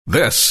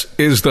This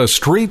is the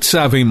Street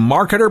Savvy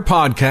Marketer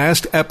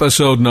Podcast,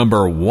 episode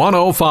number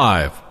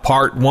 105,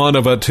 part one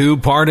of a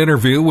two-part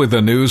interview with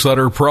the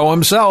newsletter pro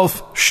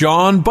himself,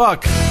 Shaun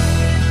Buck.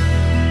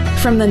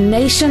 From the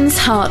nation's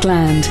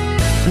heartland,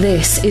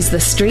 this is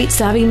the Street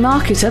Savvy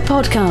Marketer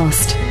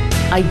Podcast.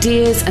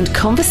 Ideas and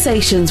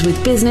conversations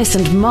with business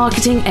and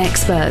marketing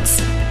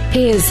experts.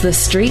 Here's the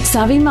Street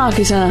Savvy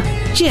Marketer,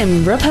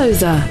 Jim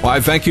Raposa. Well, I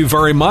thank you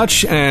very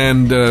much,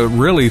 and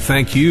really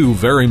thank you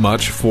very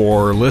much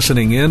for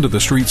listening in to the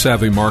Street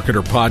Savvy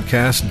Marketer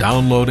Podcast,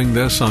 downloading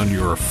this on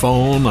your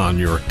phone, on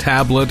your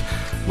tablet,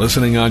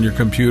 listening on your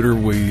computer.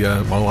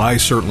 I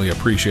certainly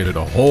appreciate it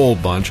a whole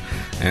bunch,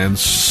 and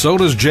so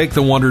does Jake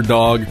the Wonder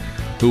Dog,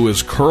 who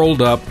is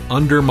curled up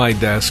under my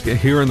desk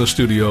here in the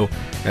studio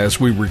as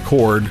we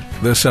record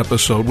this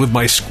episode with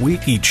my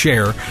squeaky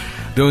chair,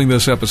 doing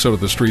this episode of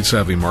the Street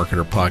Savvy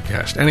Marketer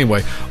Podcast.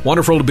 Anyway,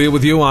 wonderful to be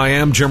with you. I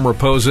am Jim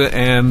Raposa,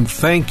 and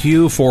thank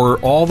you for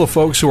all the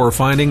folks who are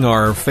finding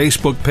our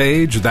Facebook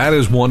page. That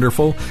is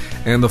wonderful.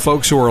 And the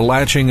folks who are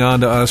latching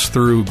onto us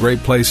through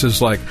great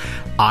places like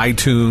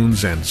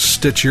iTunes and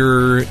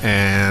Stitcher,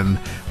 and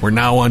we're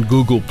now on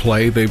Google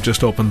Play. They've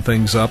just opened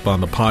things up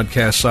on the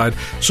podcast side.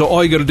 So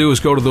all you got to do is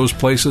go to those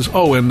places.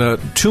 Oh, and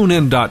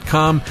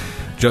tunein.com.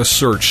 Just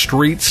search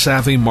Street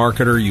Savvy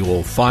Marketer. You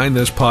will find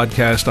this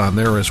podcast on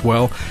there as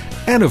well.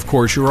 And, of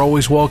course, you're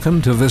always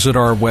welcome to visit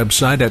our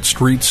website at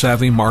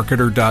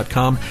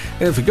streetsavvymarketer.com.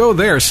 If you go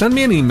there, send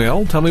me an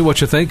email. Tell me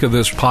what you think of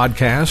this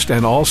podcast.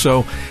 And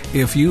also,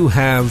 if you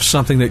have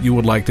something that you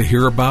would like to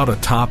hear about, a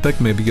topic,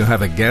 maybe you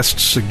have a guest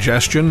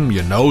suggestion,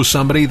 you know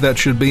somebody that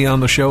should be on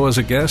the show as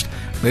a guest,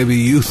 maybe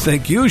you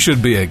think you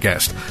should be a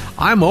guest.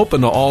 I'm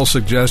open to all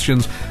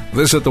suggestions.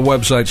 Visit the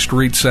website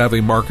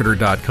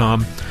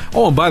streetsavvymarketer.com.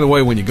 Oh, and by the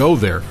way, when you go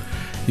there,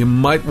 you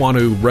might want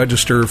to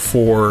register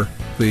for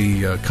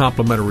the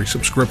complimentary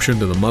subscription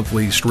to the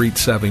monthly Street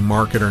Savvy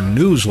Marketer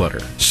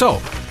newsletter.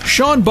 So,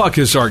 Shaun Buck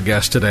is our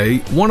guest today,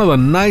 one of the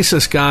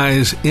nicest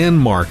guys in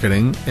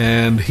marketing,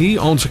 and he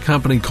owns a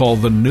company called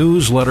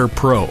TheNewsletter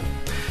Pro.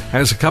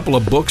 Has a couple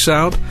of books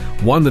out,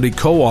 one that he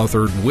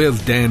co-authored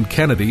with Dan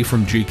Kennedy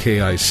from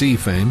GKIC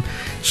fame.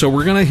 So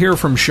we're going to hear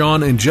from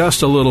Shaun in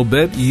just a little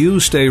bit. You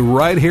stay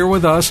right here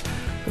with us.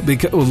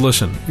 Because,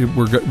 listen,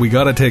 we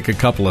got to take a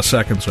couple of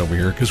seconds over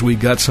here because we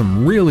got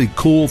some really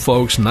cool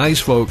folks, nice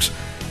folks,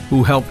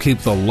 who help keep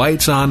the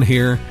lights on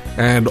here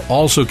and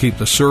also keep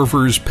the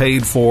servers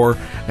paid for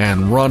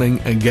and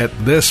running and get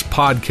this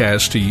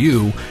podcast to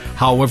you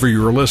however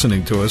you're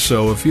listening to us.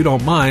 So if you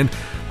don't mind,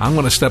 I'm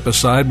going to step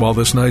aside while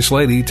this nice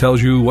lady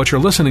tells you what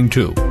you're listening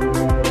to.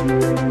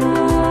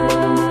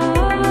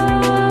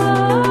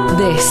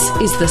 This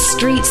is the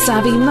Street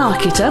Savvy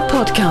Marketer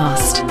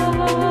Podcast.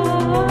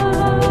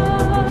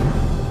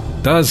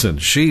 Doesn't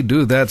she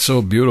do that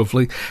so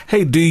beautifully?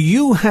 Hey, do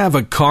you have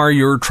a car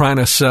you're trying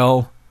to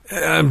sell?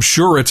 I'm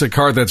sure it's a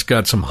car that's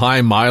got some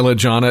high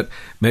mileage on it.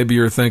 Maybe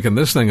you're thinking,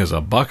 this thing is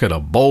a bucket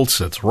of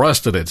bolts, it's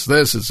rusted, it's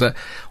this, it's that.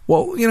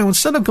 Well,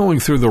 instead of going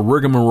through the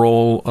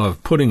rigmarole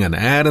of putting an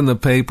ad in the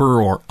paper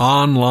or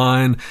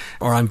online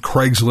or on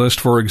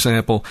Craigslist, for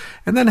example,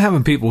 and then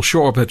having people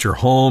show up at your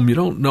home, you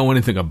don't know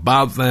anything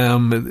about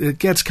them, it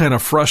gets kind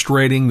of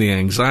frustrating, the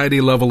anxiety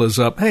level is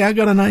up. Hey, I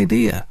got an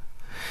idea.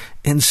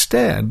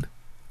 Instead,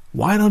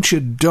 why don't you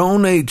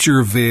donate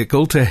your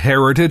vehicle to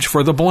Heritage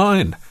for the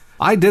Blind?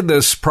 I did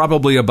this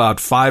probably about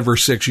 5 or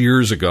 6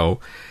 years ago.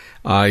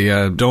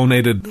 I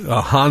donated a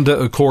Honda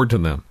Accord to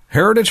them.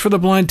 Heritage for the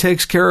Blind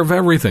takes care of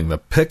everything. The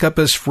pickup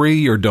is free.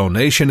 Your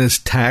donation is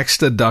tax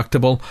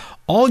deductible.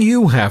 All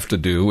you have to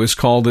do is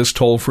call this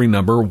toll-free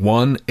number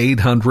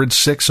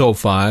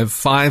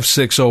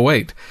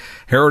 1-800-605-5608.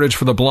 Heritage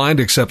for the Blind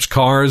accepts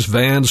cars,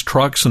 vans,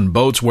 trucks, and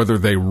boats whether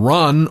they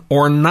run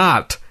or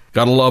not.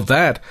 Gotta love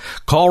that.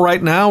 Call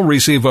right now,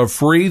 receive a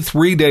free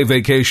 3-day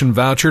vacation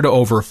voucher to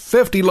over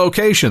 50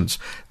 locations.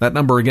 That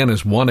number again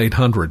is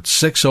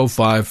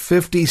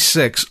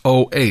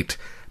 1-800-605-5608.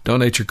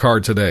 Donate your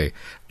card today.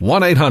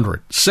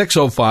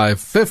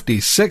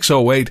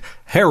 1-800-605-5608,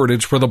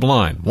 Heritage for the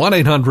Blind.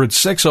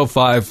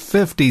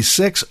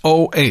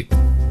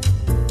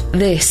 1-800-605-5608.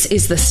 This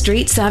is the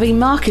Street Savvy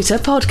Marketer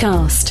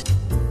Podcast.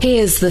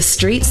 Here's the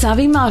Street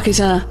Savvy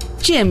Marketer,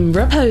 Jim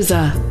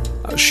Raposa.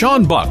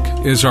 Shaun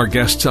Buck is our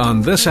guest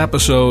on this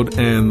episode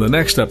and the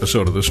next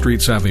episode of the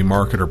Street Savvy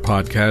Marketer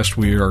Podcast.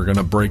 We are going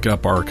to break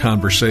up our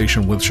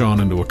conversation with Shaun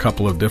into a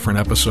couple of different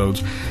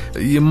episodes.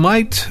 You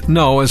might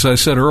know, as I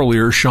said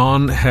earlier,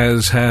 Shaun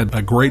has had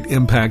a great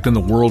impact in the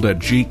world at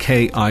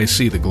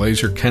GKIC, the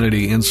Glazer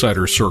Kennedy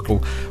Insider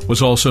Circle,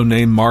 was also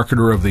named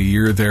Marketer of the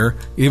Year there.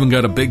 Even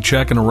got a big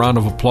check and a round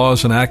of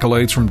applause and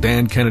accolades from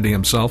Dan Kennedy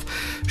himself.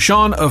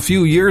 Shaun, a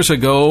few years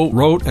ago,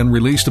 wrote and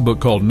released a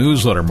book called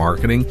Newsletter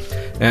Marketing,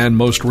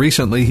 and most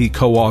recently, he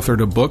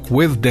co-authored a book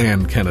with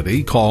Dan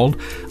Kennedy called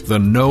The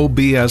No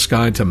BS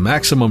Guide to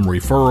Maximum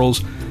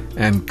Referrals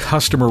and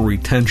Customer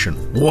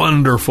Retention.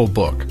 Wonderful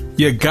book.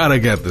 You gotta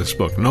get this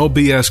book. No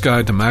BS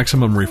Guide to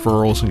Maximum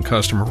Referrals and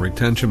Customer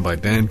Retention by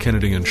Dan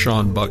Kennedy and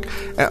Shaun Buck.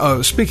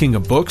 Speaking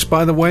of books,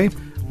 by the way,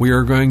 we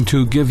are going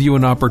to give you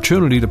an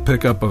opportunity to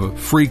pick up a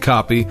free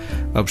copy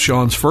of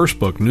Shaun's first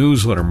book,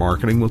 Newsletter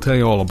Marketing. We'll tell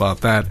you all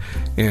about that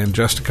in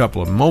just a couple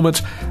of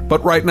moments.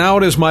 But right now,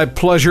 it is my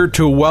pleasure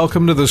to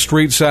welcome to the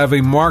Street Savvy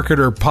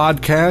Marketer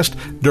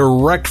podcast,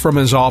 direct from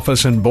his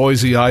office in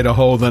Boise,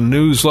 Idaho, the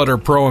newsletter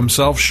pro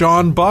himself,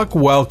 Shaun Buck.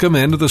 Welcome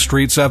into the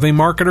Street Savvy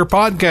Marketer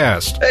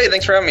podcast. Hey,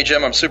 thanks for having me,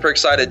 Jim. I'm super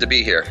excited to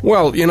be here.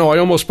 Well, I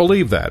almost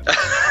believe that.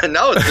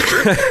 No, it's the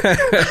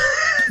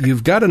truth.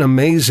 You've got an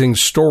amazing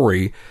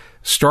story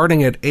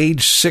starting at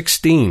age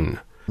 16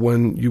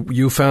 when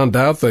you found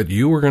out that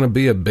you were going to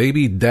be a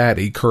baby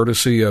daddy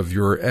courtesy of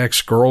your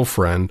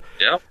ex-girlfriend.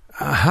 Yep.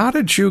 How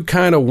did you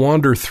kind of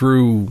wander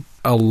through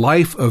a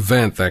life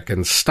event that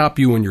can stop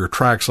you in your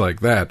tracks like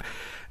that?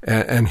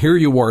 And here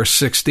you are,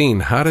 16.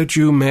 How did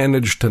you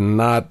manage to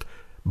not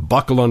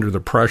buckle under the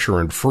pressure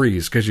and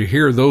freeze? Because you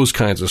hear those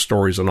kinds of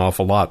stories an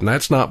awful lot, and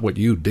that's not what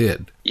you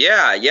did.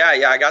 Yeah.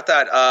 I got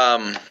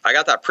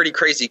that pretty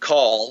crazy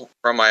call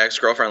from my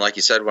ex-girlfriend, like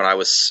you said, when I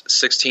was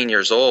 16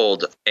 years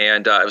old.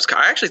 And I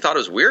actually thought it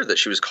was weird that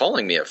she was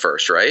calling me at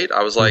first, right?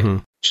 I was like,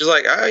 She's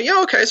like,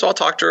 yeah, okay. So I'll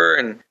talk to her.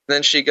 And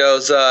then she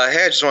goes,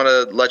 hey, I just want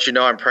to let you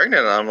know I'm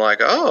pregnant. And I'm like,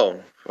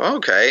 oh,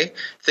 okay.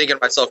 Thinking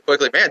to myself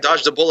quickly, man,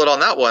 dodged a bullet on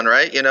that one,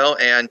 right?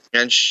 And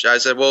I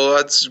said, well,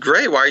 that's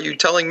great. Why are you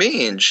telling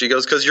me? And she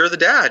goes, because you're the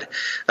dad.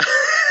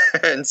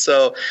 And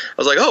so I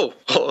was like, oh,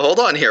 hold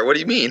on here. What do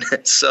you mean?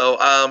 So,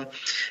 as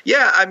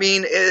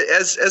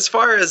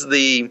far as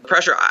the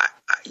pressure, I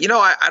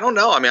don't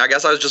know. I mean, I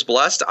guess I was just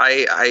blessed.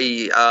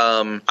 I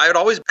had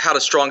always had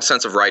a strong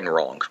sense of right and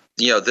wrong.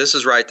 This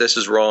is right, this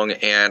is wrong.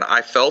 And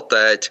I felt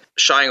that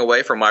shying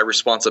away from my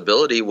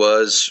responsibility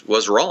was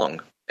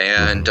wrong.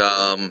 And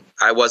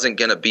I wasn't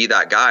going to be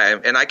that guy.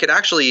 And I could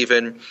actually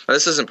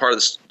this isn't part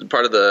of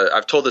the,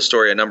 I've told this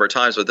story a number of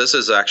times, but this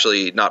is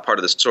actually not part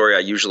of the story I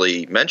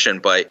usually mention.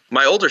 But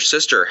my older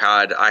sister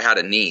I had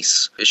a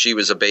niece. She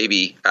was a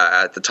baby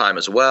at the time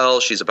as well.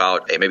 She's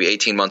about maybe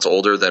 18 months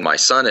older than my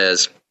son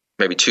is.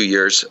 Maybe 2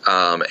 years.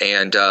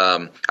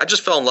 I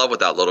just fell in love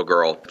with that little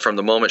girl from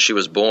the moment she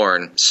was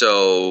born.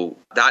 So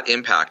that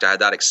impact, I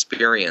had that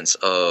experience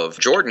of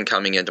Jordan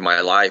coming into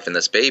my life and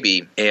this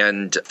baby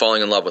and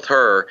falling in love with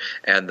her.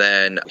 And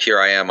then here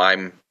I am,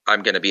 I'm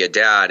going to be a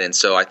dad. And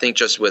so I think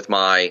just with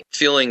my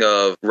feeling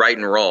of right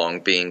and wrong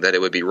being that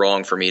it would be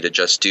wrong for me to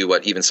just do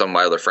what even some of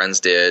my other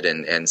friends did.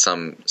 And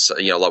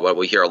what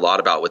we hear a lot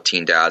about with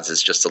teen dads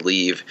is just to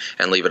leave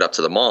it up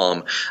to the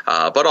mom.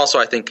 But also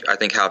I think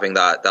having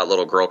that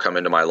little girl come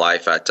into my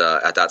life at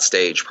that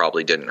stage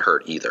probably didn't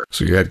hurt either.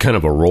 So you had kind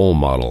of a role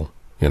model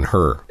in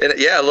her.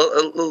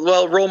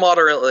 Role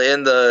model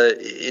in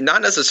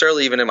not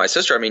necessarily even in my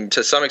sister. I mean,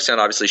 to some extent,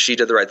 obviously she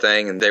did the right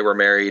thing and they were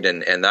married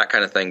and that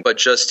kind of thing, but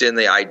just in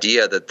the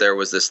idea that there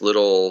was this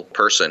little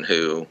person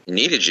who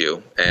needed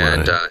you.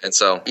 And, right. And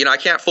so, I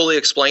can't fully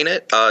explain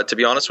it, to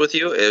be honest with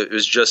you. It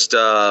was just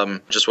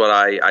what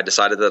I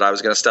decided that I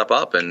was going to step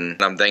up,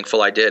 and I'm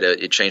thankful I did.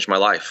 It changed my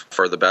life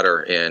for the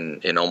better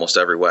in almost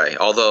every way.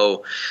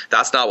 Although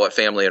that's not what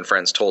family and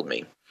friends told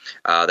me.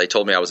 They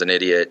told me I was an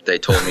idiot. They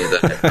told me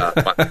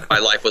that my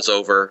life was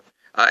over.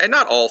 And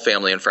not all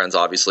family and friends,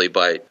 obviously,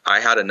 but I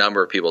had a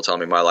number of people tell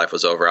me my life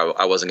was over.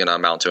 I wasn't going to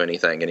amount to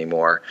anything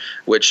anymore,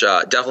 which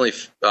definitely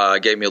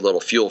gave me a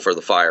little fuel for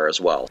the fire as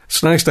well.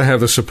 It's nice to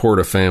have the support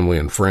of family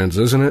and friends,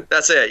 isn't it?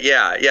 That's it.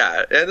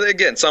 Yeah. And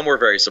again, some were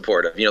very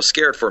supportive,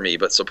 scared for me,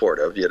 but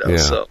supportive, Yeah.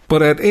 So.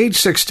 But at age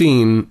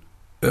 16...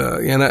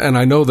 and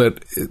I know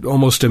that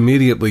almost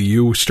immediately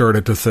you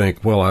started to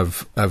think, well,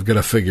 I've got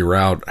to figure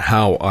out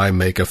how I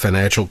make a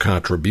financial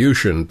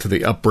contribution to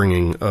the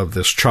upbringing of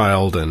this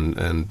child.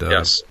 And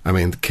yes. I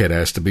mean, the kid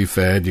has to be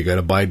fed. You got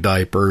to buy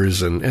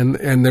diapers,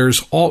 and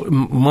there's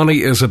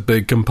money is a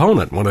big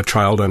component when a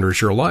child enters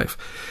your life.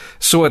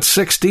 So at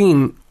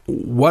 16,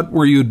 what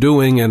were you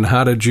doing, and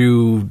how did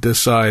you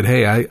decide,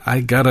 hey,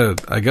 I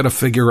gotta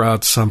figure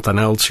out something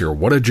else here?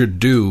 What did you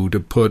do to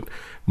put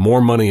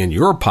more money in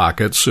your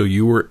pocket so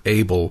you were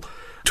able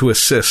to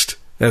assist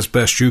as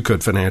best you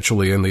could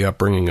financially in the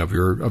upbringing of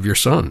your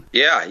son?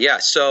 Yeah.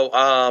 So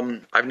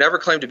I've never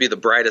claimed to be the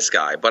brightest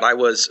guy, but I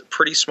was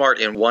pretty smart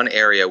in one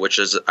area, which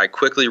is I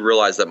quickly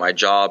realized that my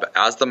job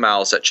as the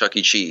mouse at Chuck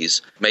E.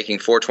 Cheese, making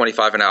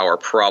 $4.25 an hour,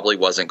 probably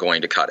wasn't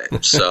going to cut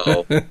it.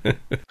 So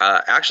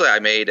actually, I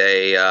made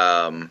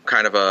a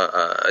kind of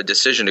a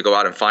decision to go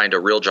out and find a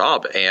real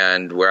job,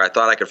 and where I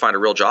thought I could find a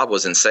real job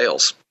was in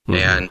sales.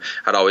 And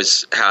I'd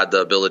always had the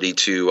ability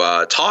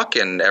to talk,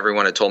 and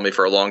everyone had told me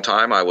for a long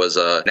time I was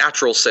a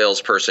natural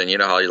salesperson. You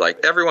know how you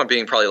like everyone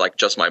being probably like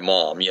just my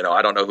mom.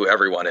 I don't know who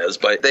everyone is,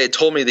 but they had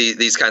told me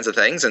these kinds of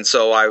things. And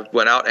so I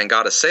went out and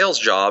got a sales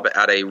job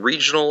at a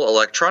regional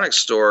electronics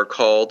store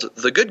called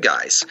The Good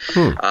Guys,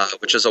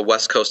 which is a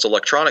West Coast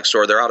electronics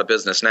store. They're out of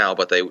business now,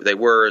 but they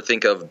were,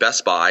 think of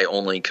Best Buy,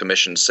 only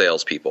commissioned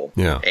salespeople.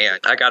 Yeah. And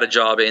I got a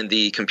job in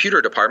the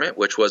computer department,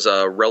 which was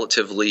a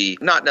relatively,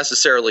 not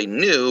necessarily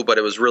new, but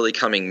it was really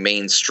coming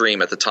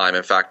mainstream at the time.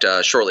 In fact,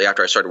 shortly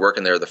after I started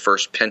working there, the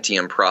first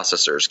Pentium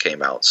processors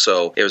came out.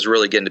 So it was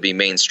really getting to be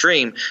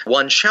mainstream.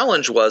 One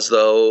challenge was,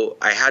 though,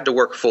 I had to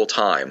work full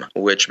time,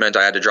 which meant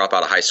I had to drop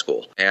out of high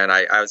school. And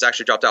I was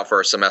actually dropped out for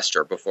a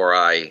semester before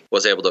I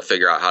was able to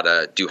figure out how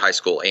to do high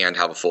school and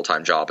have a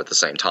full-time job at the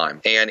same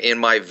time. And in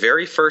my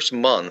very first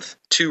month,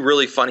 two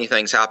really funny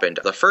things happened.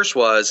 The first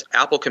was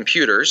Apple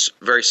Computers,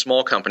 very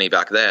small company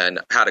back then,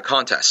 had a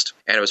contest.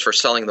 And it was for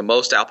selling the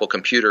most Apple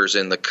computers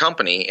in the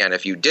company. And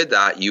if you did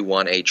that, you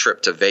won a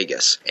trip to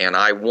Vegas. And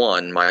I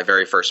won my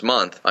very first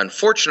month.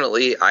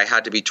 Unfortunately, I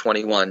had to be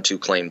 21 to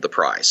claim the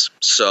prize.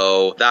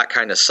 So that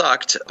kind of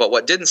sucked. But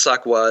what didn't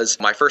suck was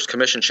my first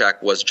commission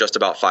check was just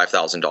about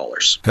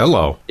 $5,000.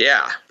 Hello.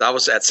 Yeah, that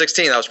was at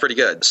 16. That was pretty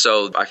good.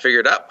 So I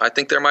figured up, I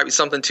think there might be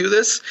something to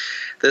this.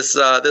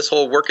 This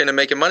whole working and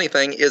making money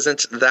thing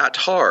isn't that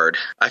hard.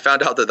 I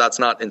found out that that's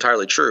not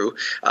entirely true.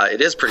 It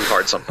is pretty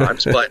hard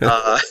sometimes, but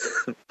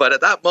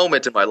at that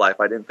moment in my life,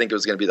 I didn't think it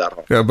was going to be that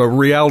hard. Yeah, but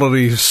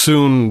reality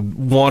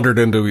soon wandered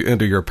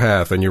into your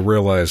path, and you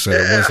realized that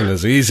it wasn't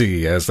as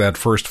easy as that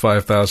first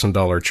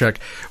 $5,000 check.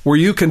 Were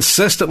you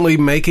consistently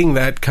making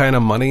that kind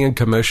of money in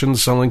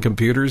commissions selling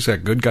computers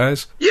at Good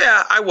Guys?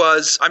 Yeah, I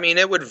was. I mean,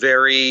 it would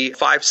vary.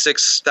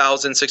 $5,000,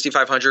 $6,000,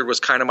 $6,500 was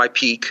kind of my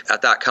peak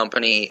at that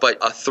company, but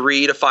a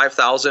 $3,000 to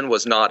 $5,000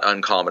 was not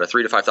uncommon. A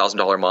 $3,000 to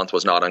 $5,000 a month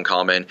was not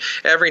uncommon.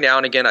 Every now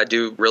and again, I'd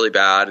do really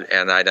bad,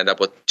 and I'd end up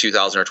with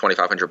 $2,000 or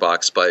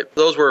 $2,500, but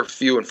those were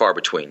few and far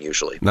between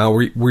usually. Now,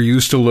 were you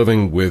still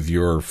living with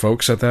your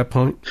folks at that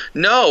point?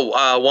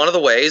 No. One of the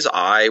ways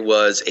I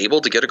was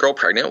able to get a girl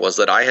pregnant was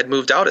that I had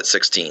moved out at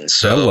 16.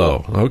 So,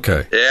 hello.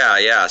 Okay.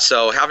 Yeah.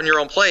 So having your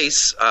own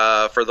place,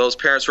 for those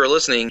parents who are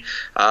listening,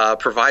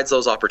 provides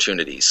those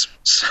opportunities.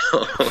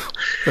 So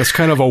that's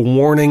kind of a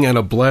warning and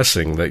a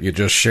blessing that you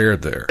just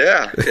shared there.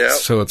 Yeah.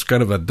 So it's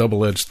kind of a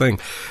double-edged thing.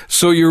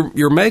 So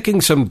you're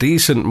making some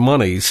decent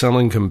money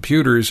selling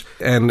computers,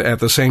 and at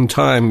the same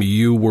time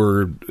you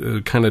were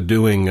kind of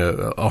doing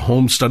a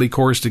home study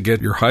course to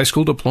get your high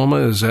school diploma.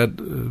 Is that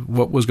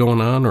what was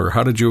going on, or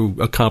how did you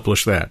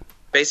accomplish that?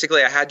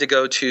 Basically, I had to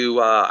go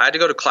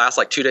to class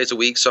like 2 days a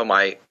week. So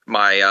I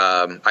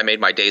made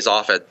my days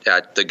off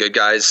at the Good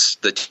Guys,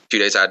 the 2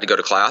 days I had to go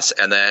to class.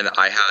 And then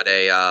I had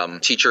a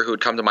teacher who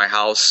would come to my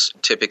house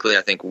typically,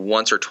 I think,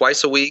 once or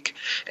twice a week.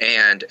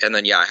 And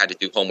then, I had to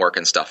do homework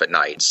and stuff at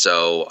night.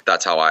 So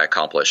that's how I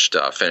accomplished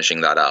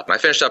finishing that up. And I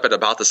finished up at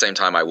about the same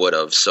time I would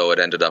have. So it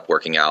ended up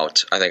working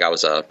out. I think I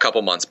was a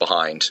couple months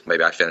behind.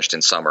 Maybe I finished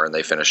in summer and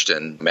they finished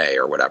in May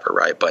or whatever,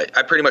 right? But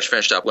I pretty much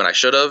finished up when I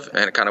should have,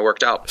 and it kind of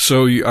worked out.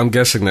 So I'm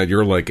guessing that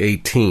you're like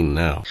 18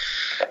 now.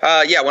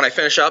 When I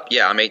finish up,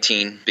 I'm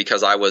 18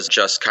 because I was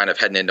just kind of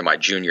heading into my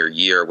junior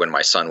year when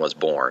my son was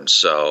born.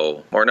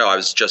 I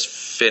was just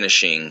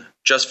finishing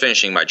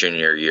my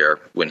junior year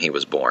when he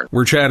was born.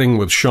 We're chatting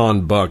with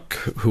Shaun Buck,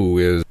 who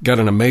is got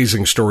an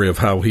amazing story of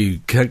how he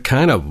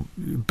kind of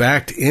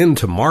backed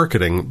into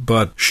marketing,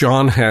 but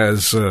Shaun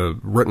has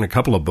written a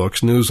couple of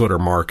books, Newsletter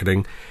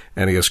Marketing,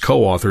 and he has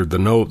co-authored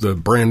the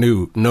brand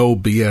new No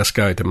BS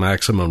Guide to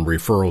Maximum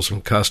Referrals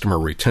and Customer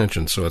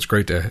Retention. So it's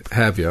great to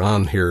have you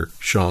on here,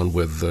 Shaun,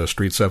 with the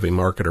Street Savvy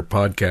Marketer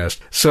podcast.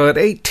 So at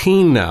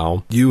 18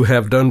 now, you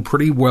have done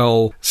pretty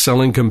well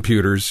selling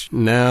computers.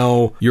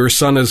 Now your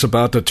son is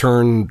about to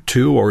turn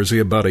 2, or is he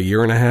about a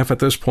year and a half at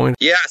this point?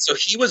 Yeah, so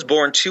he was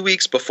born 2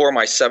 weeks before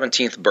my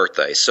 17th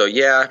birthday. So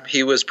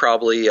he was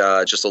probably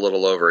just a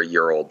little over a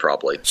year old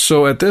probably.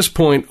 So at this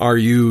point,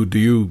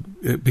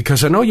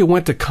 because I know you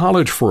went to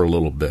college for a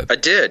little bit. I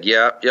did,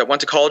 yeah. Went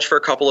to college for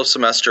a couple of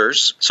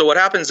semesters. So what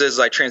happens is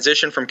I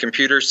transitioned from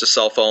computers to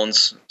cell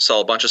phones,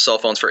 sell a bunch of cell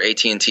phones for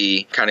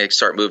AT&T, kind of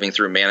start moving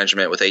through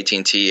management with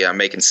AT&T. I'm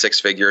making 6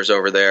 figures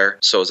over there,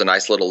 so it was a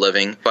nice little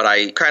living. But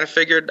I kind of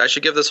figured I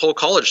should give this whole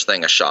college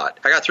thing a shot.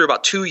 I got through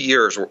about 2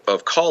 years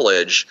of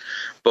college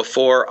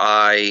before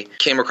I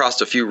came across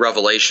a few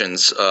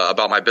revelations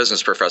about my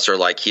business professor,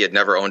 like he had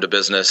never owned a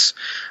business,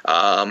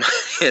 and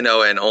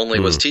only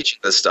was teaching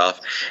this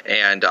stuff.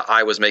 And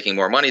I was making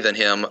more money than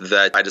him,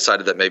 that I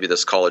decided that maybe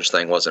this college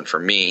thing wasn't for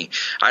me.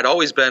 I'd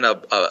always been a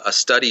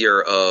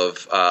studier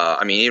of,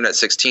 even at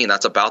 16,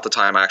 that's about the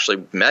time I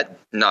actually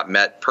not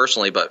met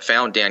personally, but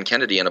found Dan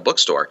Kennedy in a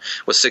bookstore.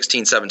 Was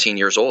 16, 17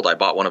 years old. I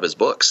bought one of his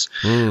books.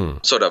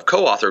 Sort of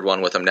co-authored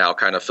one with him now,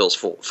 kind of feels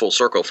full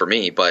circle for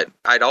me. But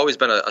I'd always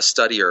been a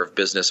studier of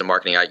business and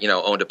marketing. I,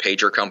 owned a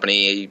pager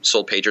company,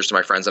 sold pagers to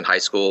my friends in high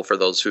school, for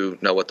those who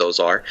know what those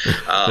are.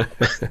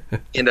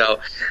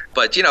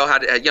 But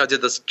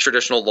did this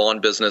traditional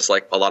lawn business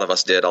like a lot of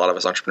us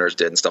entrepreneurs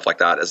did and stuff like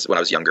that when I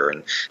was younger.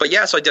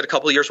 So I did a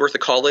couple of years worth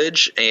of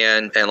college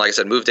and like I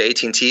said, moved to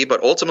AT&T,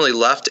 but ultimately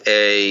left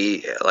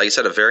a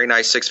very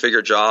nice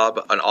 6-figure job,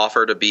 an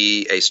offer to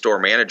be a store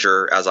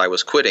manager as I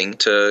was quitting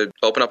to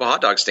open up a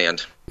hot dog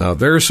stand. Now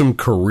there's some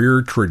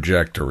career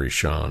trajectory,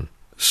 Shaun.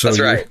 So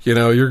that's right.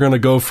 You're going to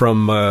go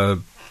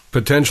from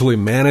potentially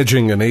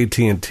managing an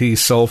AT&T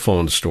cell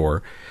phone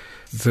store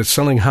to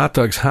selling hot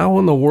dogs. How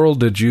in the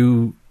world did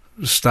you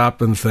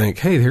stop and think,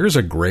 hey, here's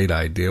a great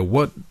idea?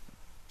 What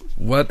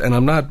what, and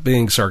I'm not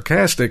being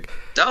sarcastic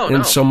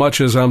No. so much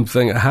as I'm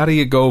thinking, how do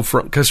you go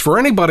from, because for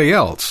anybody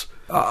else,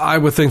 I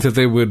would think that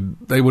they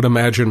would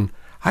imagine,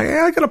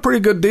 I got a pretty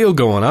good deal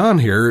going on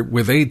here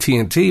with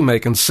AT&T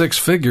making six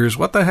figures.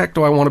 What the heck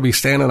do I want to be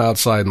standing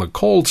outside in the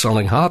cold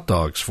selling hot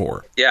dogs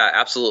for? Yeah,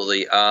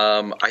 absolutely.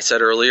 I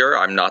said earlier,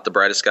 I'm not the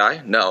brightest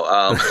guy. No.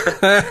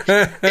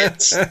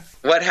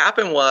 What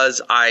happened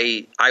was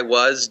I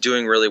was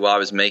doing really well. I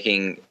was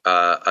making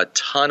a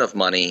ton of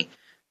money.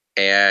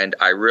 And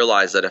I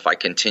realized that if I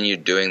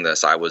continued doing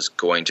this, I was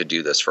going to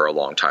do this for a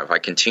long time. If I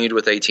continued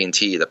with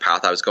AT&T, the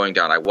path I was going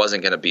down, I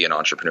wasn't going to be an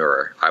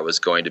entrepreneur. I was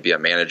going to be a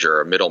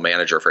middle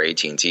manager for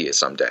AT&T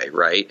someday,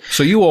 right?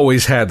 So you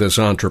always had this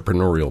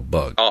entrepreneurial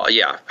bug. Oh,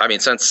 yeah. I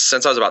mean, since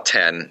I was about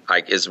 10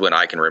 is when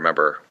I can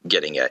remember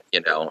getting it,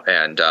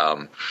 and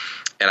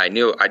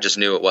I just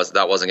knew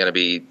that wasn't going to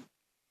be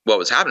what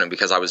was happening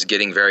because I was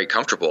getting very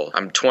comfortable.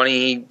 I'm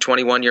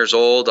 21 years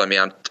old. I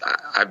mean,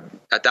 I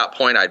at that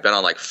point I'd been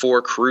on like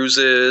 4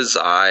 cruises.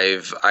 I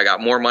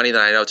got more money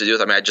than I know what to do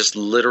with. I mean, I just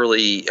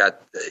literally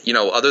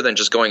other than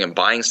just going and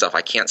buying stuff,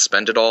 I can't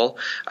spend it all.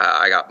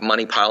 I got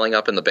money piling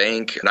up in the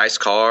bank, nice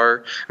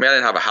car. I mean, I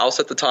didn't have a house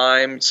at the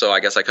time, so I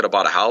guess I could have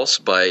bought a house,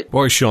 but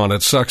boy, Shaun,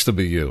 it sucks to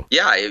be you.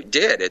 Yeah, it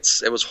did.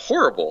 It was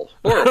horrible.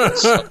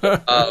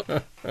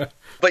 So,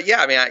 but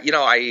yeah, I mean,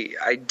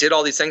 I did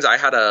all these things. I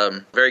had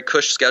a very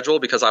cush schedule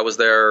because I was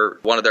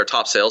one of their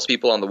top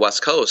salespeople on the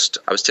West Coast.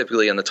 I was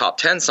typically in the top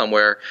 10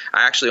 somewhere.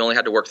 I actually only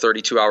had to work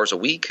 32 hours a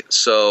week.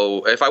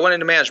 So if I went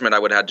into management, I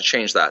would have had to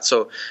change that.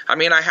 So, I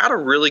mean, I had a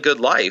really good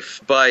life,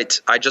 but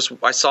I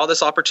saw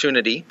this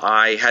opportunity.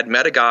 I had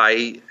met a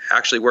guy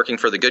actually working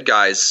for the Good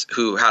Guys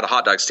who had a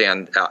hot dog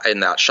stand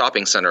in that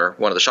shopping center,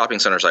 one of the shopping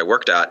centers I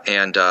worked at,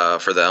 and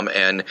for them.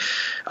 And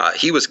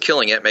he was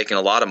killing it, making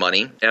a lot of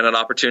money. And an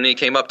opportunity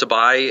came up to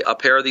buy a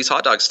pair of these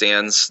hot dog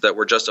stands that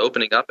were just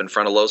opening up in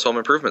front of Lowe's home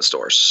improvement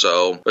stores.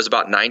 So it was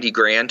about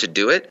 $90,000 to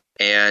do it.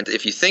 And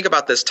if you think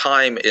about this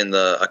time in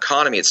the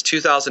economy, it's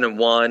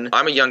 2001.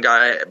 I'm a young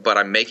guy, but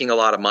I'm making a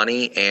lot of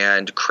money,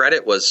 and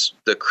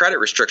the credit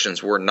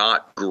restrictions were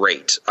not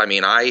great. I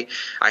mean, I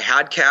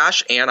had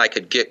cash and I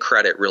could get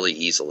credit really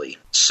easily.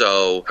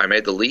 So I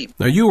made the leap.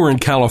 Now, you were in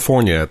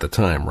California at the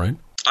time, right?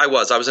 I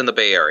was in the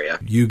Bay Area.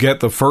 You get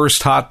the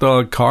first hot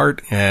dog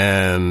cart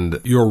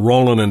and you're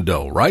rolling in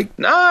dough, right?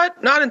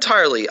 Not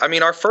entirely. I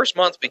mean, our first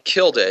month we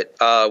killed it.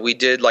 We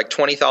did like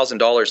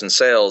 $20,000 in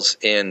sales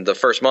in the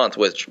first month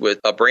with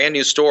a brand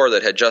new store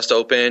that had just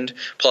opened,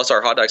 plus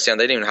our hot dog stand.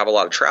 They didn't even have a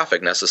lot of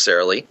traffic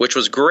necessarily, which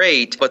was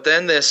great. But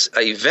then this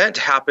event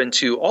happened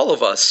to all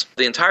of us,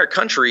 the entire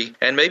country,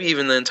 and maybe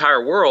even the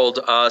entire world.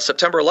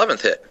 September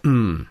 11th hit.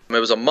 It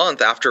was a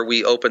month after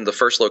we opened the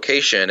first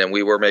location, and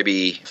we were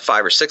maybe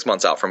 5 or 6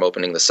 months out from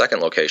opening the second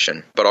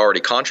location, but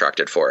already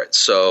contracted for it.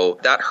 So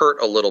that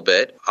hurt a little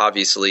bit.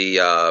 Obviously,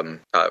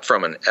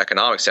 from an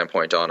economic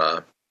standpoint, on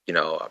a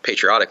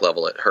patriotic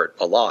level, it hurt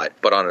a lot.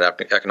 But on an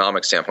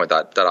economic standpoint,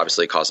 that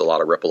obviously caused a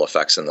lot of ripple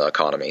effects in the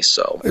economy.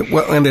 So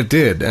well, and it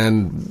did.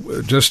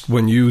 And just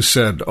when you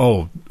said,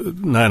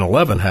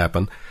 9/11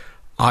 happened,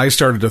 I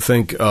started to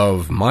think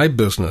of my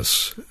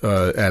business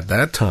at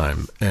that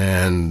time,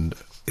 and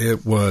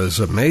it was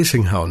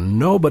amazing how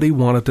nobody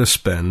wanted to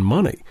spend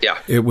money. Yeah.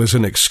 It was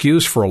an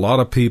excuse for a lot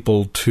of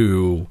people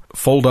to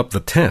fold up the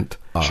tent.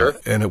 Sure.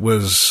 And it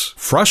was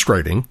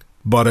frustrating,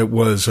 but it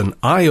was an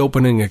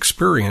eye-opening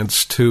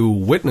experience to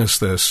witness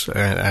this.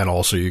 And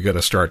also you got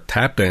to start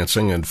tap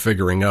dancing and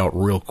figuring out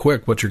real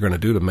quick what you're going to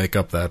do to make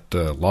up that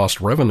lost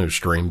revenue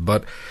stream.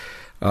 But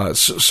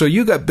so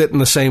you got bit in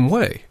the same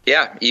way.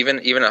 Yeah, even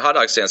at hot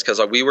dog stands, because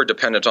we were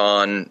dependent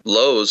on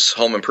Lowe's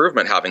home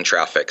improvement having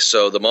traffic.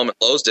 So the moment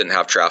Lowe's didn't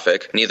have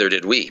traffic, neither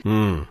did we.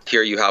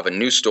 Here you have a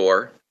new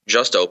store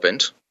just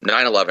opened.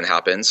 9/11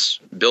 happens,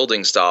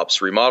 building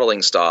stops,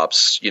 remodeling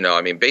stops,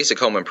 basic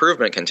home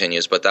improvement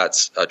continues, but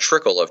that's a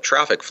trickle of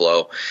traffic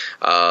flow.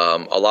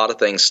 A lot of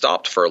things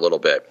stopped for a little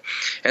bit.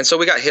 And so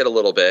we got hit a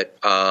little bit.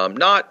 A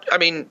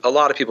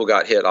lot of people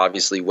got hit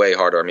obviously way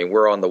harder. I mean,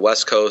 we're on the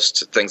West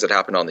Coast, things that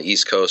happened on the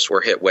East Coast were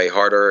hit way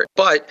harder.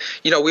 But,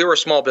 we were a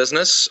small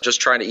business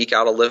just trying to eke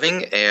out a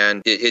living,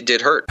 and it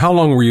did hurt. How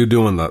long were you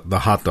doing the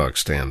hot dog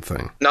stand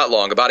thing? Not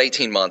long, about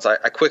 18 months.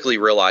 I quickly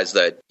realized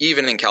that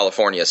even in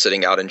California,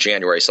 sitting out in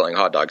January selling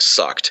hot dogs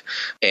sucked.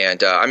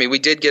 And we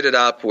did get it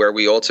up where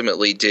we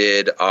ultimately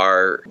did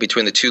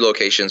between the two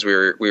locations,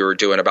 we were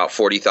doing about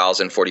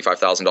 $40,000,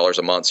 $45,000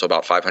 a month, so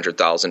about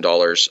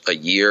 $500,000 a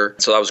year.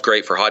 So that was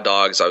great for hot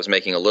dogs. I was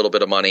making a little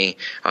bit of money,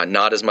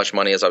 not as much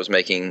money as I was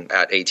making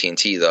at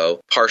AT&T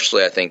though,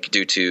 partially I think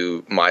due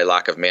to my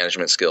lack of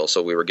management skills.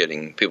 So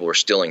people were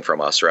stealing from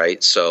us,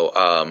 right?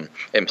 So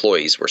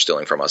employees were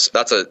stealing from us.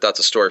 That's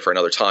a story for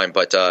another time.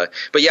 But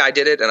yeah, I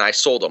did it and I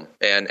sold them.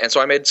 And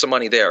so I made some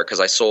money there because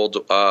I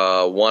sold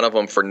one of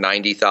them for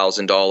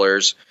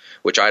 $90,000,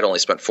 which I'd only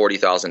spent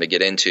 $40,000 to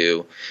get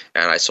into,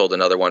 and I sold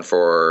another one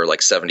for like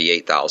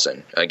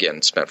 $78,000.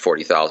 Again, spent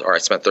 $40,000, or I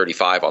spent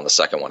 $35,000 on the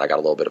second one. I got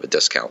a little bit of a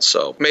discount,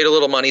 so made a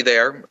little money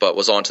there, but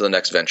was on to the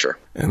next venture.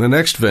 And the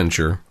next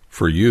venture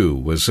for you.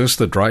 Was this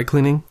the dry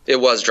cleaning? It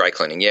was dry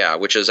cleaning, yeah,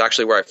 which is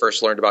actually where I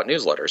first learned about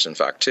newsletters, in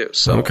fact, too.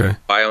 So okay.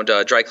 I owned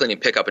a dry cleaning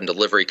pickup and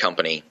delivery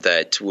company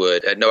that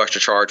would, at no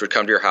extra charge, would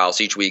come to your house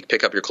each week,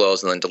 pick up your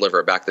clothes, and then deliver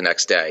it back the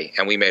next day.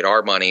 And we made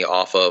our money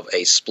off of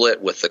a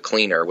split with the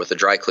cleaner, with the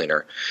dry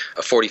cleaner,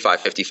 a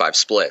 45-55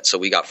 split. So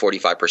we got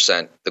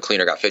 45%, the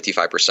cleaner got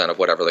 55% of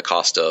whatever the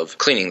cost of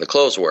cleaning the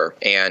clothes were.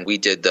 And we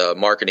did the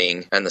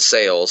marketing and the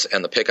sales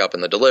and the pickup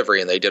and the delivery,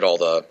 and they did all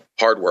the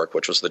hard work,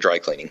 which was the dry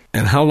cleaning.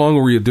 And how long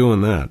were you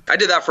doing that? I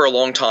did that for a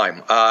long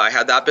time. I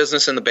had that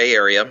business in the Bay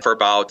Area for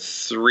about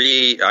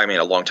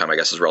a long time, I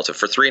guess is relative,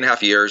 for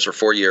 3.5 years or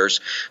 4 years.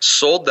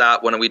 Sold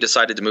that when we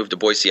decided to move to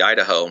Boise,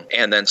 Idaho,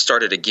 and then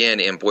started again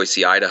in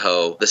Boise,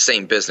 Idaho, the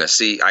same business.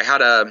 See, I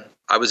had a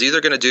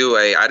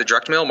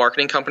direct mail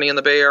marketing company in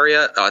the Bay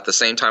Area. At the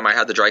same time, I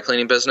had the dry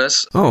cleaning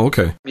business. Oh,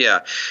 okay. Yeah.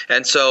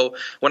 And so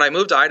when I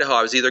moved to Idaho,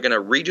 I was either going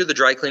to redo the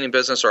dry cleaning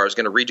business or I was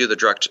going to redo the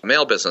direct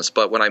mail business.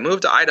 But when I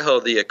moved to Idaho,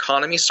 the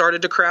economy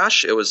started to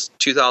crash. It was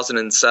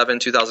 2007,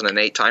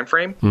 2008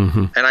 timeframe.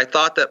 Mm-hmm. And I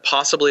thought that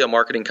possibly a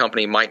marketing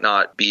company might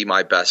not be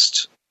my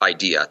best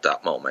idea at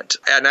that moment.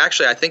 And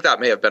actually, I think that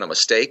may have been a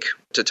mistake,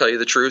 to tell you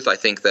the truth. I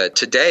think that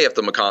today, if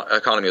the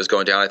economy was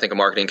going down, I think a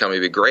marketing company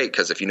would be great,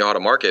 because if you know how to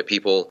market,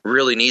 people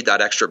really need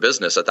that extra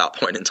business at that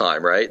point in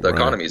time, right? The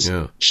economy's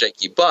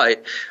shaky.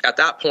 But at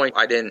that point,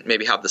 I didn't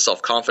maybe have the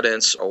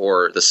self-confidence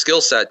or the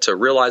skill set to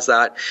realize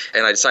that.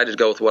 And I decided to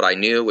go with what I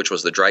knew, which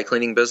was the dry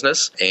cleaning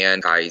business.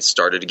 And I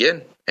started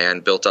again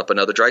and built up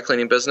another dry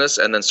cleaning business,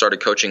 and then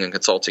started coaching and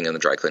consulting in the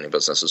dry cleaning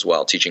business as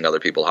well, teaching other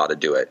people how to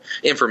do it.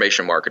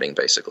 Information marketing,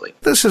 basically.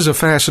 This is a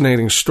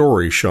fascinating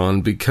story,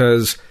 Shaun,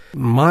 because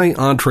my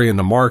entree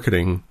into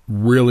marketing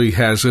really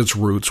has its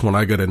roots when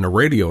I got into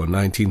radio in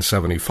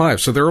 1975.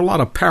 So there are a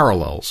lot of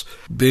parallels.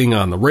 Being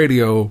on the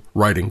radio,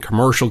 writing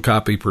commercial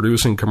copy,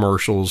 producing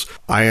commercials.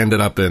 I ended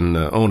up in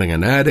owning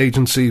an ad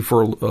agency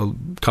for a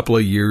couple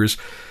of years.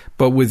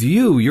 But with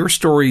you, your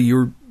story,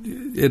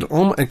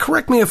 and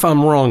correct me if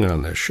I'm wrong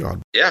on this,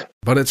 Shaun. Yeah.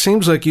 But it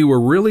seems like you were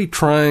really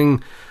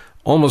trying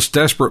almost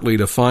desperately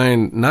to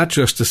find not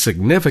just a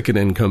significant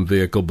income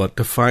vehicle, but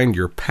to find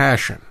your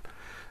passion.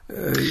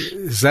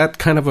 Is that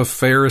kind of a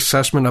fair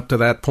assessment up to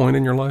that point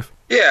in your life?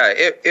 Yeah,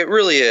 it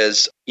really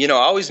is. You know,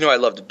 I always knew I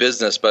loved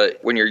business, but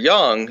when you're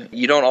young,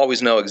 you don't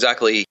always know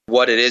exactly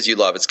what it is you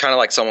love. It's kind of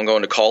like someone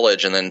going to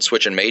college and then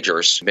switching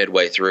majors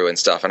midway through and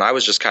stuff. And I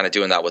was just kind of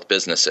doing that with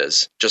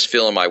businesses, just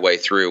feeling my way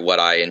through what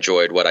I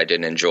enjoyed, what I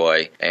didn't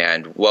enjoy,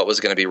 and what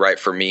was going to be right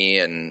for me.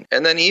 And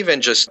then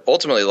even just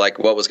ultimately like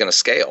what was going to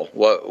scale,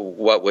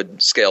 what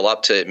would scale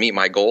up to meet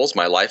my goals,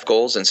 my life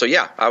goals. And so,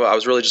 yeah, I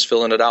was really just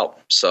filling it out.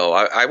 So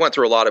I went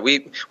through a lot of,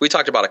 we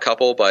talked about a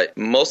couple, but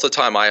most of the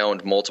time I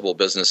owned multiple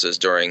businesses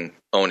during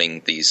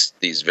owning these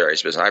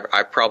various businesses.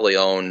 I probably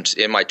owned,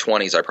 in my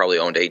 20s, I probably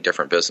owned 8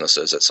 different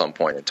businesses at some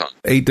point in time.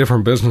 8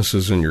 different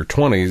businesses in your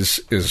 20s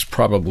is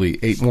probably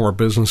 8 more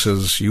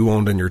businesses you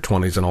owned in your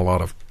 20s than a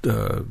lot of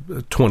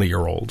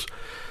 20-year-olds.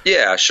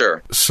 Yeah,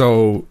 sure.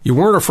 So you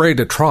weren't afraid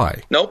to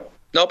try. Nope.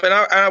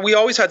 And we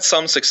always had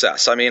some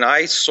success. I mean,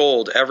 I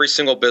sold every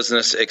single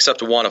business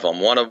except one of them.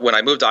 When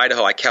I moved to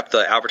Idaho, I kept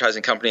the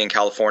advertising company in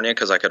California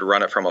because I could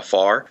run it from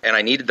afar, and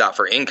I needed that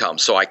for income.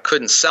 So I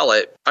couldn't sell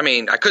it. I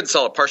mean, I couldn't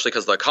sell it partially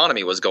because the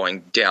economy was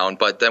going down.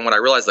 But then when I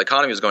realized the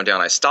economy was going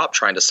down, I stopped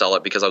trying to sell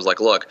it because I was like,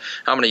 look,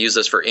 I'm going to use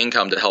this for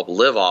income to help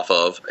live off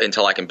of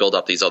until I can build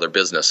up these other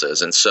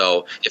businesses. And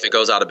so if it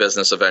goes out of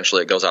business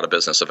eventually, it goes out of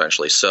business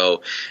eventually.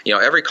 So, you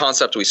know, every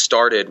concept we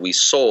started, we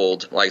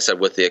sold, like I said,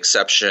 with the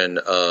exception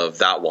of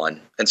that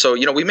one. And so,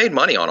 you know, we made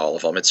money on all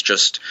of them. It's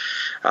just,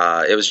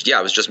 it was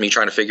just me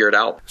trying to figure it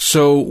out.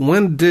 So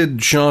when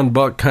did Shaun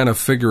Buck kind of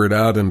figure it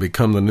out and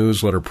become the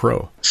Newsletter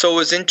Pro? So it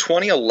was in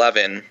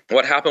 2011.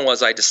 What happened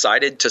was I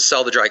decided to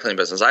sell the dry cleaning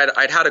business.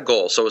 I'd had a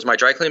goal. So it was my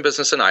dry cleaning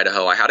business in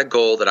Idaho. I had a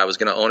goal that I was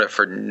going to own it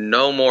for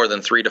no more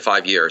than 3 to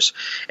 5 years.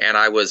 And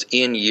I was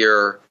in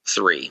year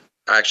 3.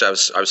 Actually,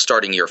 I was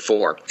starting year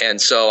 4.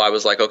 And so I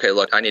was like, okay,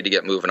 look, I need to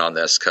get moving on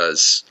this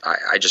because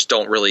I'm just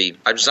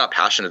not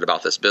passionate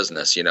about this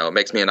business. You know, it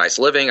makes me a nice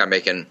living. I'm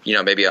making, you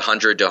know, maybe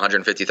 $100,000 to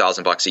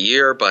 $150,000 a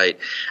year, but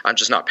I'm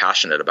just not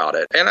passionate about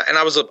it. And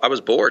I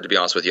was bored, to be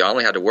honest with you. I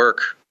only had to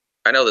work.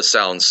 I know this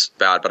sounds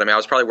bad, but I mean, I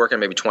was probably working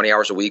maybe 20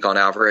 hours a week on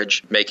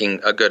average, making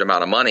a good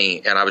amount of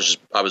money, and I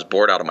was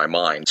bored out of my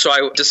mind. So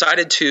I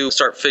decided to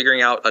start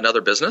figuring out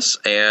another business,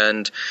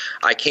 and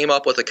I came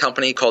up with a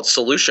company called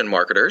Solution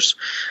Marketers,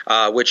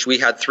 which we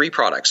had 3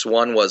 products.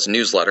 One was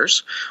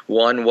newsletters,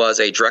 one was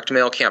a direct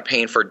mail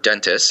campaign for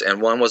dentists,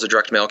 and one was a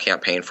direct mail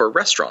campaign for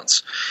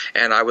restaurants.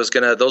 And those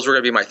were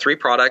going to be my 3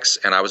 products,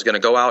 and I was going to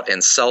go out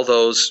and sell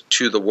those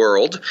to the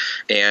world,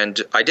 and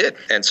I did.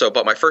 And so,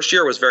 but my first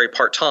year was very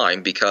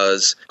part-time because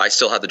because I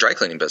still had the dry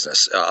cleaning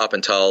business up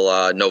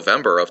until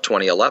November of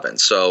 2011.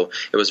 So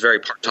it was very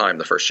part-time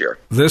the first year.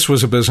 This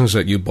was a business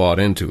that you bought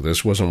into.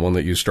 This wasn't one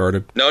that you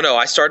started? No,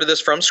 I started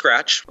this from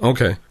scratch.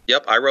 Okay.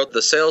 Yep, I wrote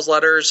the sales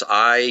letters.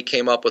 I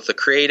came up with the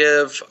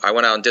creative. I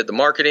went out and did the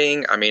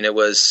marketing. I mean, it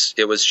was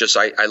just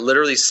I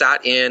literally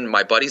sat in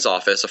my buddy's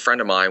office, a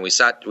friend of mine. We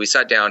sat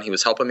down. He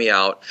was helping me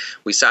out.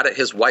 We sat at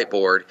his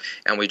whiteboard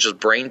and we just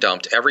brain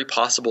dumped every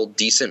possible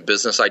decent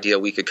business idea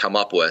we could come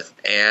up with.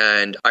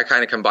 And I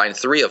kind of combined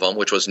three of them,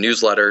 which was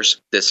newsletters,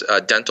 this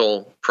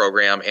dental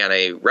program, and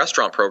a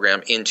restaurant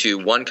program into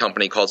one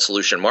company called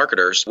Solution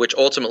Marketers, which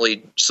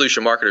ultimately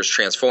Solution Marketers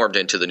transformed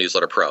into the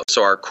Newsletter Pro.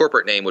 So our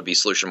corporate name would be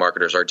Solution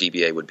Marketers. Our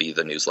DBA would be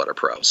the Newsletter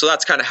Pro. So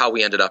that's kind of how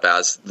we ended up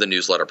as the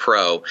Newsletter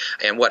Pro.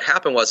 And what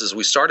happened was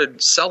we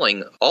started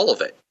selling all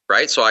of it.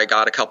 Right. So I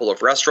got a couple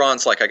of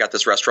restaurants, like I got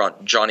this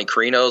restaurant, Johnny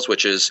Carino's,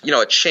 which is,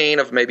 a chain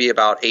of maybe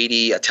about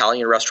 80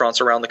 Italian restaurants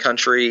around the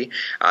country.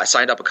 I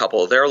signed up a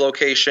couple of their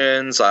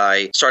locations.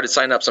 I started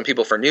signing up some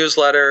people for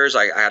newsletters.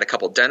 I had a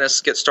couple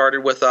dentists get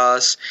started with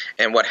us.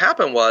 And what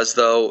happened was,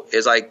 though,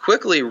 is I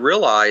quickly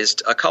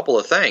realized a couple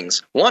of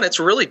things. One, it's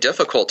really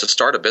difficult to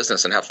start a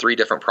business and have three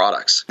different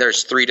products.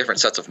 There's three different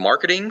sets of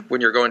marketing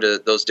when you're going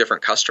to those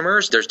different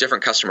customers. There's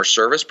different customer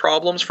service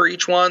problems for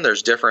each one.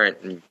 There's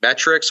different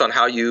metrics on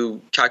how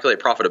you calculate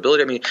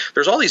profitability. I mean,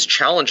 there's all these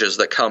challenges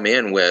that come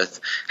in with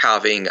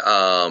having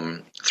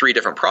three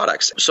different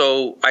products.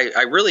 So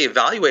I really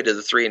evaluated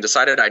the three and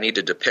decided I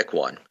needed to pick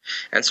one.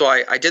 And so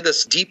I did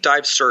this deep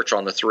dive search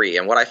on the three.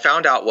 And what I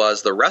found out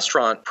was the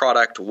restaurant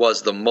product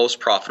was the most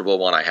profitable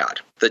one I had.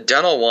 The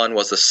dental one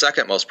was the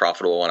second most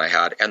profitable one I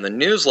had. And the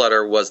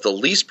newsletter was the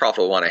least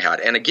profitable one I had.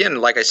 And again,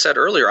 like I said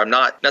earlier, I'm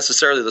not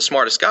necessarily the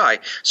smartest guy.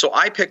 So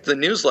I picked the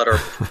newsletter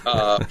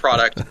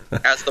product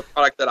as the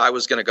product that I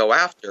was going to go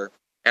after.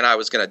 And I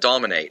was going to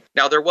dominate.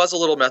 Now, there was a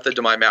little method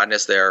to my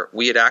madness there.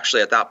 We had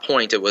actually, at that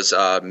point, it was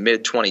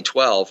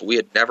mid-2012, we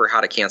had never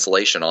had a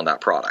cancellation on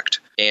that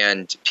product.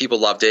 And people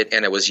loved it,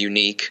 and it was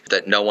unique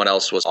that no one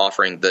else was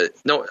offering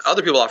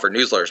other people offered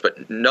newsletters,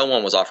 but no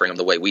one was offering them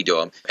the way we do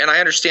them. And I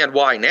understand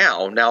why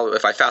now. Now,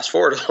 if I fast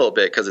forward a little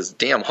bit, because it's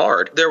damn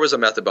hard, there was a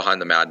method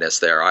behind the madness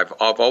there. I've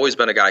always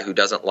been a guy who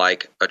doesn't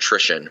like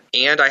attrition.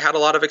 And I had a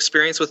lot of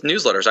experience with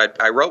newsletters.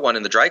 I wrote one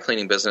in the dry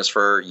cleaning business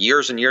for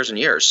years and years and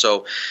years.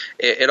 So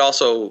it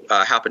also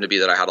happened to be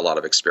that I had a lot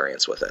of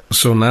experience with it.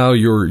 So now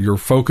you're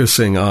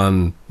focusing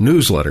on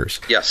newsletters.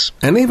 Yes.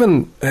 And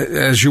even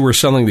as you were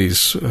selling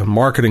these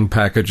marketing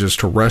packages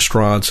to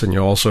restaurants, and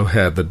you also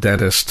had the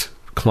dentist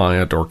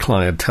client or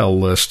clientele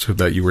list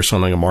that you were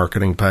selling a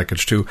marketing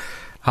package to,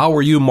 how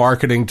were you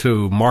marketing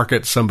to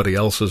market somebody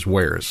else's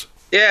wares?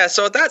 Yeah,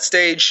 so at that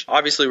stage,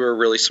 obviously we were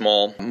really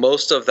small.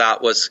 Most of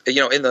that was, in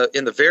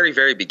the very,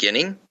 very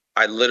beginning,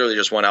 I literally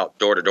just went out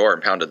door to door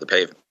and pounded the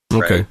pavement.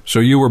 Okay, right? So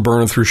you were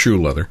burning through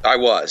shoe leather. I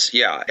was,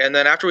 yeah. And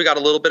then after we got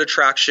a little bit of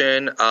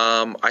traction,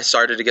 I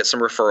started to get some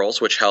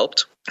referrals, which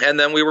helped. And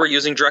then we were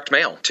using direct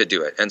mail to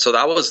do it. And so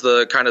that was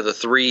the kind of the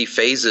three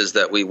phases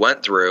that we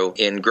went through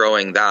in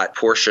growing that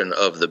portion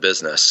of the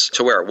business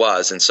to where it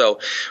was. And so,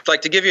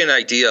 like, to give you an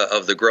idea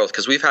of the growth,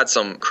 because we've had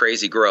some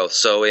crazy growth.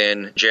 So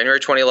in January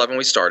 2011,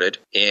 we started.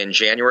 In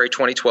January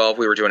 2012,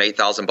 we were doing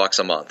 $8,000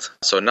 a month.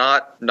 So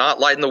not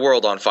lighting the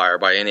world on fire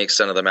by any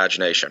extent of the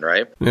imagination,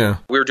 right? Yeah.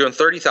 We were doing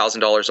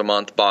 $30,000 a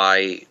month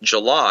by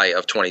July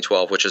of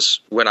 2012, which is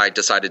when I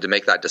decided to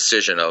make that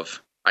decision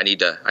of, I need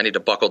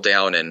to buckle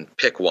down and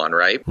pick one,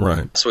 right?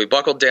 Right. So we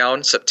buckled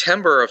down.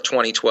 September of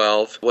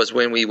 2012 was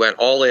when we went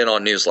all in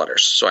on newsletters.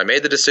 So I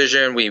made the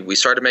decision. We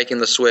started making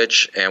the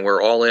switch, and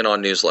we're all in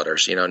on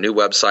newsletters, new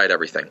website,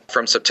 everything.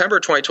 From September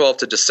 2012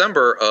 to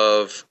December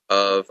of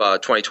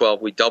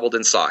 2012, we doubled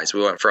in size.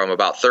 We went from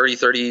about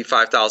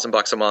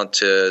 $35,000 a month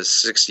to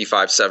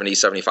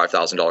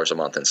 $75,000 a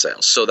month in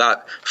sales. So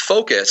that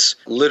focus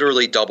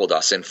literally doubled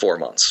us in 4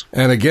 months.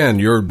 And again,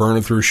 you're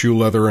burning through shoe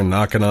leather and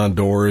knocking on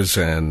doors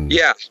and...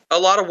 Yeah, a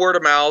lot of word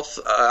of mouth.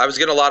 I was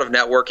getting a lot of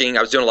networking.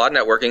 I was doing a lot of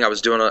networking. I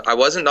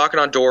wasn't knocking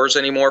on doors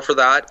anymore for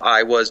that.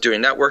 I was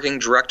doing networking,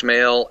 direct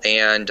mail,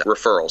 and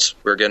referrals.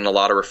 We were getting a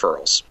lot of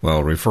referrals.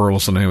 Well,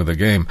 referrals the name of the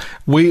game.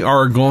 We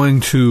are going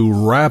to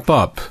wrap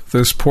up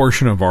this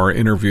portion of our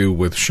interview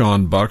with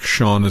Shaun Buck.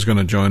 Shaun is going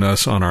to join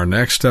us on our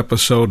next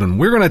episode, and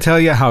we're going to tell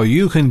you how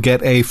you can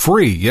get a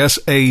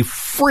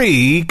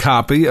free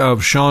copy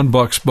of Shaun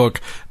Buck's book,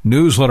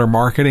 Newsletter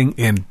Marketing,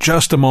 in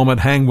just a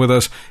moment. Hang with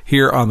us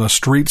here on the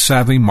Street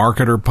Savvy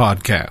Marketer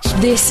Podcast.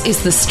 This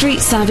is the Street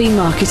Savvy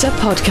Marketer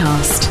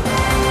Podcast.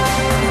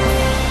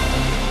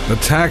 The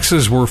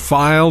taxes were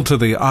filed to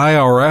the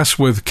IRS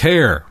with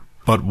care.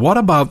 But what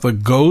about the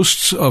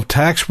ghosts of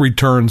tax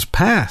returns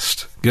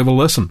past? give a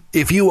listen.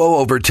 If you owe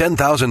over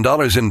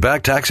 $10,000 in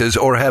back taxes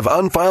or have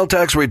unfiled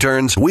tax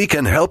returns, we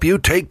can help you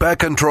take back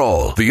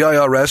control. The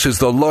IRS is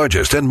the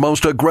largest and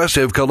most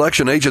aggressive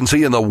collection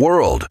agency in the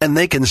world, and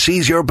they can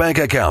seize your bank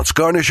accounts,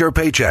 garnish your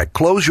paycheck,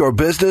 close your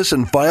business,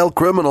 and file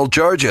criminal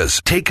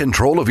charges. Take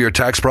control of your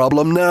tax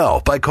problem now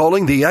by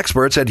calling the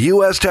experts at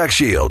U.S. Tax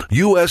Shield.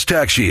 U.S.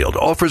 Tax Shield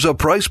offers a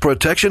price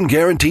protection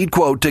guaranteed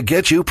quote to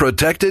get you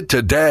protected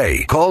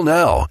today. Call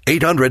now.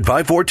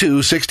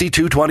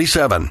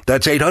 800-542-6227.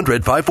 That's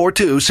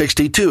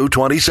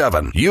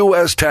 800-542-6227.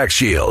 U.S. Tax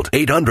Shield.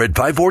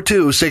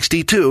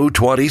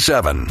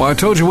 800-542-6227. Well, I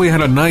told you we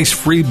had a nice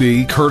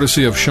freebie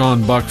courtesy of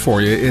Shaun Buck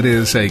for you. It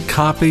is a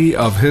copy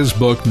of his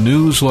book,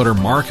 Newsletter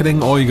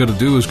Marketing. All you got to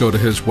do is go to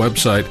his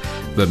website,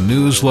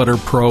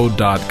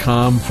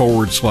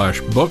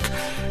 thenewsletterpro.com/book,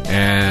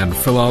 and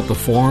fill out the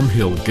form.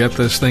 He'll get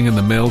this thing in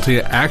the mail to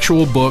you.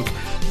 Actual book,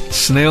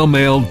 snail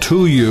mailed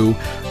to you.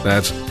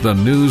 That's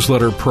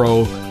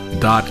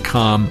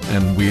thenewsletterpro.com,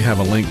 and we have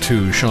a link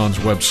to Shaun's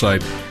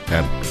website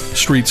at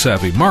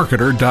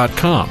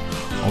streetsavvymarketer.com.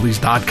 All these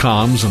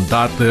 .coms and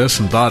 .this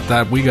and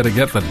 .that, we got to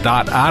get the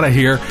 .dot out of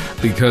here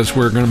because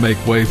we're going to make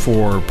way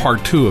for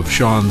part 2 of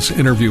Shaun's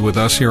interview with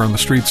us here on the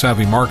Street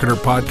Savvy Marketer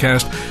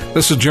podcast.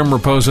 This is Jim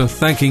Raposa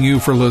thanking you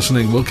for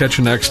listening. We'll catch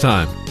you next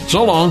time.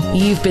 So long.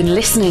 You've been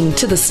listening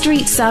to the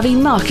Street Savvy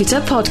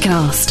Marketer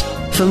podcast.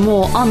 For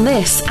more on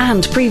this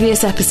and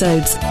previous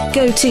episodes,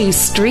 go to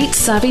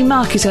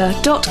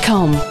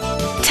streetsavvymarketer.com.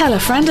 Tell a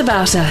friend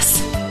about us.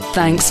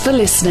 Thanks for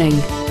listening.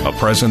 A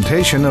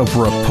presentation of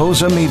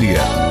Raposa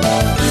Media.